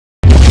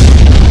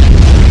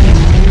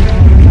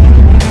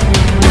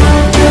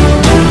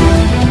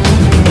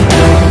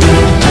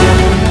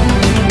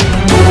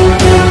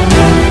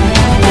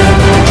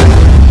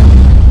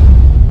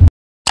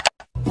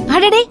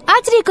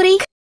கேள்விக்குறி.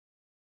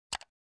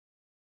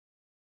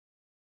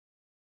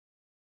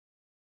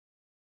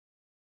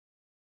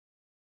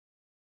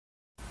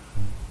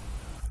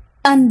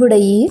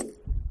 அன்புடையீர்,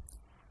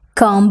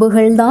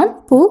 காம்புகள்தான்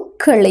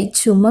பூக்களை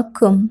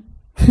சுமக்கும்.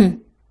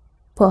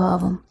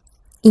 பாவம்,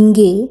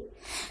 இங்கே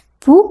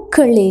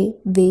பூக்களே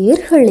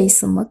வேர்களை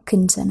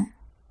சுமக்கின்றன.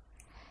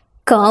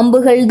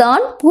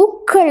 காம்புகள்தான்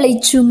பூக்களை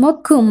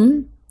சுமக்கும்.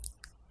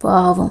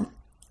 பாவம்,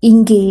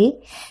 இங்கே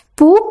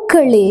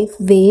பூக்களே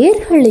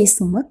வேர்களை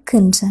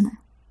சுமக்கின்றன.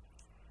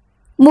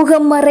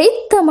 முகம்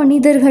மறைத்த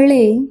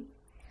மனிதர்களே,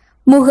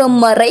 முகம்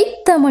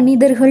மறைத்த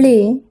மனிதர்களே,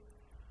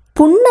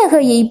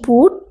 புன்னகையை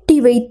பூட்டி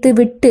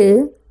வைத்துவிட்டு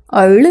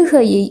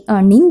அழுகையை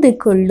அணிந்து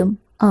கொள்ளும்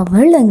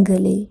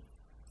அவலங்களே,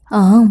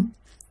 ஆம்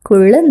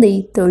குழந்தை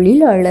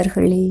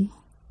தொழிலாளர்களே.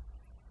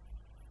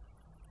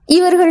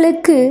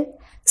 இவர்களுக்கு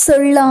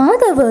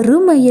சொல்லாத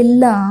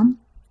வறுமையெல்லாம்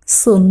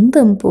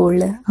சொந்தம் போல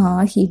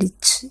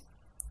ஆகிடுச்சு.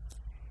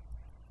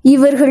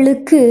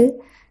 இவர்களுக்கு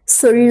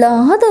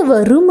சொல்லாத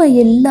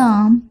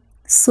வறுமையெல்லாம்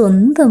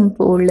சொந்தம்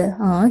போல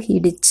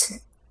ஆகிடுச்சு.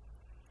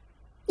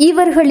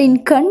 இவர்களின்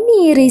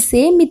கண்ணீரை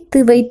சேமித்து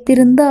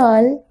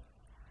வைத்திருந்தால்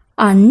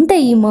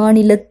அண்டை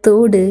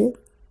மாநிலத்தோடு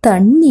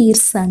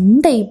தண்ணீர்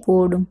சண்டை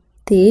போடும்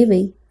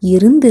தேவை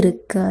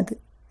இருந்திருக்காது.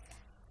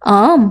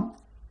 ஆம்,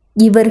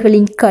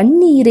 இவர்களின்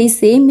கண்ணீரை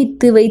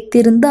சேமித்து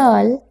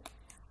வைத்திருந்தால்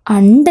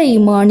அண்டை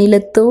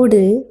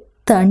மாநிலத்தோடு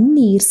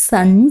தண்ணீர்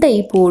சண்டை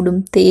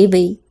போடும்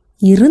தேவை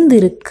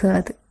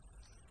இருந்திருக்காது.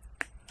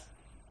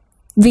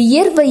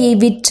 வியர்வையை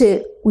விற்று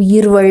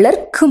உயிர்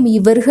வளர்க்கும்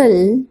இவர்கள்,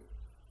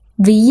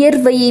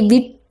 வியர்வையை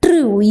விற்று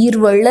உயிர்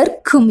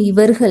வளர்க்கும்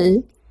இவர்கள்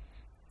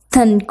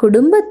தன்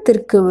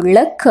குடும்பத்திற்கு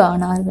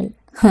விளக்கானார்கள்,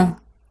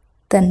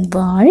 தன்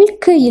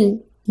வாழ்க்கையில்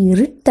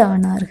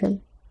இருட்டானார்கள்.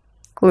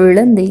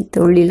 குழந்தை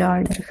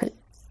தொழிலாளர்கள்.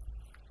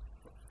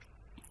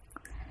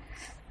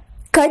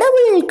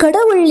 கடவுள்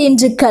கடவுள்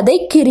என்று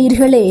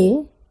கதைக்கிறீர்களே,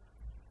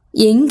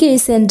 எங்கே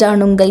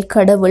சென்றான் உங்கள்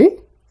கடவுள்?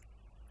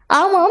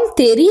 ஆமாம்,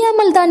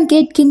 தெரியாமல் தான்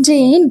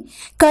கேட்கின்றேன்.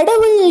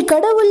 கடவுள்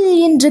கடவுள்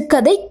என்று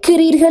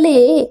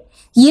கதைக்கிறீர்களே,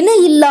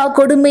 இணையில்லா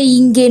கொடுமை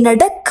இங்கே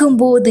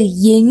நடக்கும்போது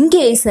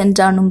எங்கே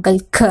சென்றான்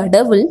உங்கள்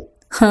கடவுள்?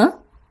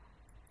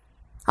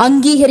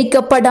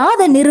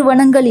 அங்கீகரிக்கப்படாத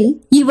நிறுவனங்களில்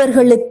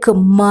இவர்களுக்கு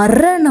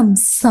மரணம்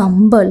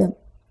சம்பளம்.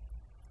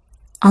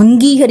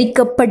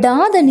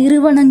 அங்கீகரிக்கப்படாத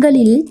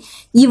நிறுவனங்களில்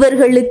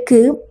இவர்களுக்கு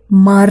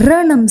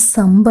மரணம்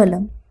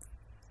சம்பளம்.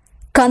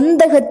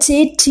 கந்தகச்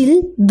சேற்றில்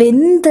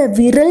வெந்த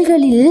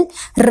விரல்களில்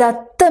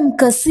இரத்தம்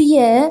கசிய,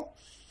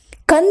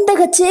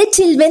 கந்தகச்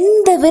சேற்றில்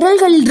வெந்த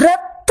விரல்களில்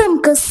இரத்தம்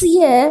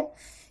கசிய,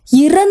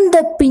 இறந்த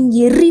பின்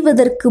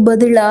எறிவதற்கு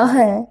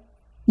பதிலாக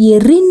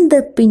எரிந்த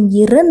பின்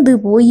இறந்து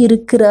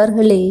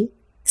போயிருக்கிறார்களே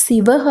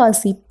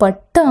சிவகாசி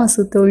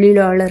பட்டாசு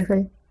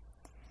தொழிலாளர்கள்.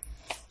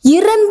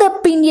 இறந்த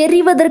பின்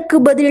எறிவதற்கு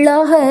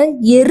பதிலாக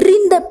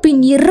எரிந்த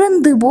பின்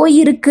இறந்து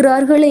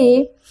போயிருக்கிறார்களே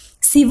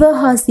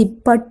சிவகாசி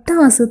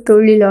பட்டாசு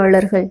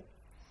தொழிலாளர்கள்.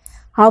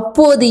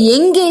 அப்போது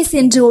எங்கே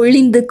சென்று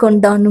ஒளிந்து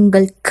கொண்டான்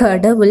உங்கள்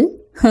கடவுள்?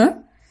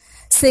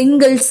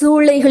 செங்கல்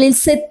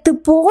சூளைகளில் செத்து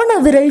போன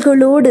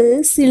விரல்களோடு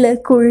சில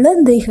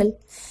குழந்தைகள்,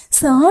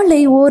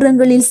 சாலை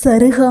ஓரங்களில்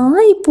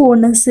சருகாய்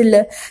போன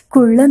சில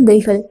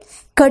குழந்தைகள்,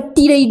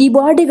 கட்டிட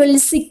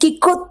இடிபாடுகளில் சிக்கி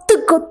கொத்து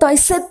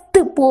கொத்தாய்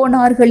செத்து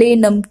போனார்களே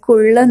நம்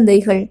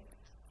குழந்தைகள்.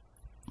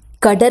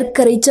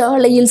 கடற்கரை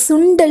சாலையில்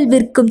சுண்டல்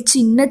விற்கும்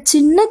சின்ன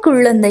சின்ன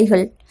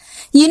குழந்தைகள்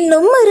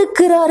இன்னும்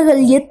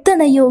இருக்கிறார்கள்.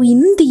 எத்தனையோ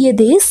இந்திய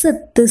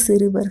தேசத்து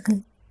சிறுவர்கள்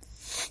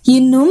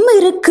இன்னும்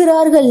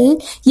இருக்கிறார்கள்.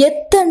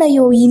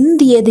 எத்தனையோ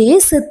இந்திய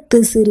தேசத்து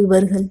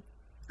சிறுவர்கள்.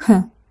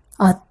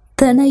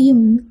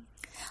 அத்தனையும்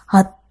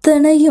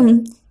அத்தனையும்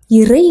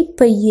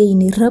இறைப்பையை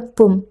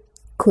நிரப்பும்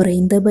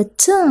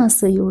குறைந்தபட்ச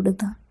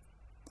ஆசையோடுதான்.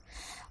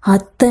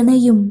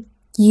 அத்தனையும்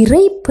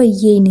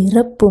இறைப்பையை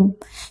நிரப்பும்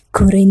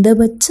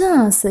குறைந்தபட்ச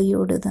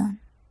ஆசையோடுதான்.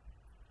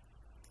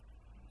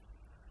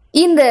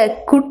 இந்த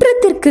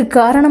குற்றத்திற்கு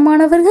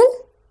காரணமானவர்கள்,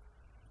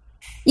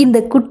 இந்த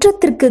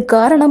குற்றத்திற்கு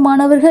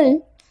காரணமானவர்கள்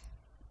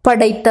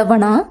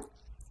படைத்தவனா,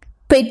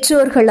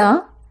 பெற்றோர்களா,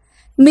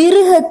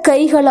 மிருக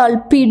கைகளால்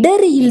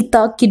பிடரியில்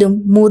தாக்கிடும்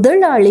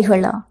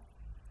முதலாளிகளா,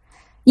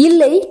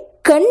 இல்லை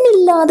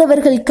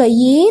கண்ணில்லாதவர்கள்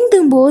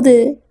கையேந்தும் போது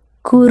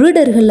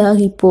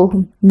குருடர்களாகி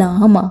போகும்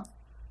நாமா?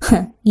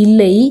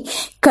 இல்லை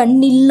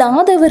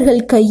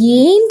கண்ணில்லாதவர்கள்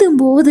கையேந்தும்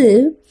போது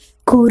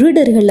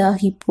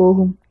குருடர்களாகி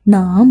போகும்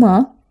நாமா?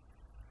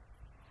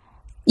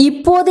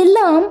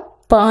 இப்போதெல்லாம்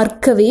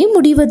பார்க்கவே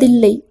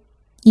முடிவதில்லை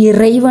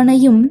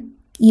இறைவனையும்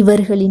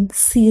இவர்களின்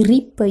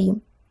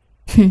சிரிப்பையும்.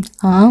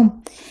 ஆம்,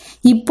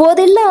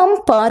 இப்போதெல்லாம்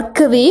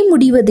பார்க்கவே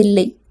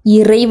முடிவதில்லை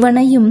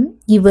இறைவனையும்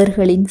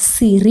இவர்களின்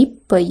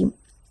சிரிப்பையும்.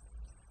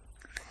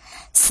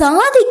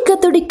 சாதிக்க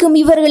துடிக்கும்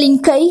இவர்களின்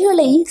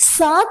கைகளை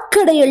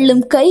சாக்கடை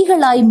அள்ளும்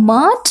கைகளாய்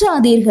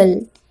மாற்றாதீர்கள்.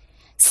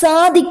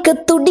 சாதிக்க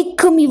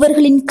துடிக்கும்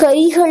இவர்களின்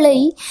கைகளை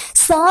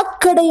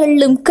சாக்கடை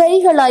அள்ளும்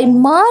கைகளாய்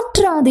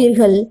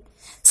மாற்றாதீர்கள்.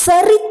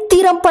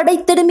 சரித்திரம்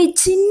படைத்திடும்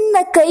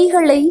இச்சின்ன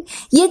கைகளை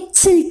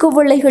எச்சில்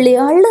குவளைகளை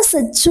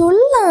அலச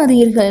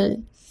சொல்லாதீர்கள்.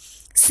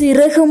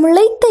 சிறகு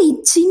முளைத்த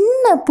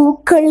இச்சின்ன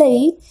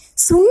பூக்களை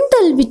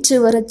சுண்டல்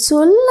விற்று வரச்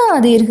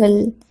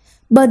சொல்லாதீர்கள்.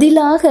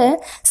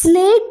 பதிலாக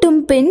ஸ்லேட்டும்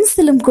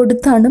பென்சிலும்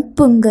கொடுத்து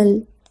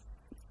அனுப்புங்கள்.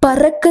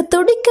 பறக்க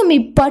துடிக்கும்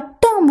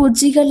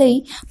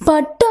இப்பட்டாம்பூச்சிகளை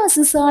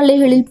பட்டாசு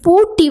சாலைகளில்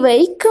பூட்டி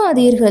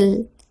வைக்காதீர்கள்.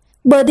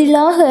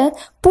 பதிலாக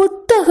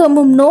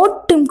புத்தகமும்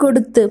நோட்டும்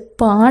கொடுத்து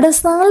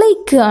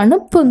பாடசாலைக்கு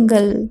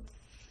அனுப்புங்கள்.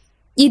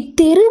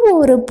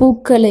 இத்தெருவோர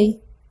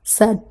பூக்களை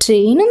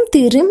சற்றேனும்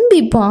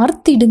திரும்பி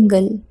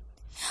பார்த்திடுங்கள்.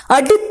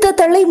 அடுத்த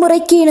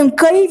தலைமுறைக்கேனும்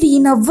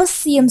கல்வியின்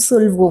அவசியம்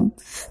சொல்வோம்.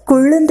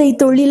 குழந்தை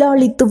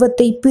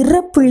தொழிலாளித்துவத்தை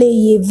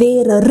பிறப்பிலேயே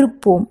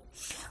வேறறுப்போம்.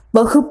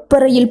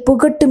 வகுப்பறையில்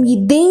புகட்டும்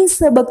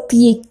இதேச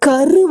பக்தியை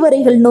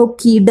கருவறைகள்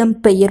நோக்கி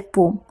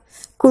இடம்பெயர்ப்போம்.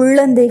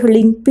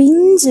 குழந்தைகளின்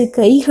பிஞ்சு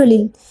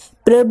கைகளில்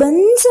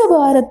பிரபஞ்ச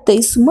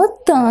பாரத்தை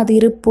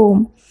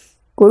சுமத்தாதிருப்போம்.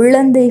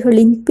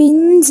 குழந்தைகளின்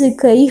பிஞ்சு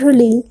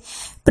கைகளில்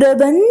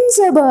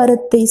பிரபஞ்ச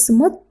பாரத்தை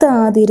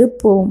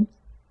சுமத்தாதிருப்போம்.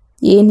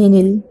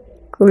 ஏனெனில்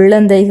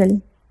குழந்தைகள்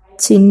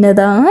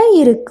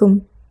சின்னதாயிருக்கும்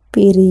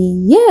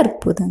பெரிய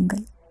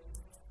அற்புதங்கள்.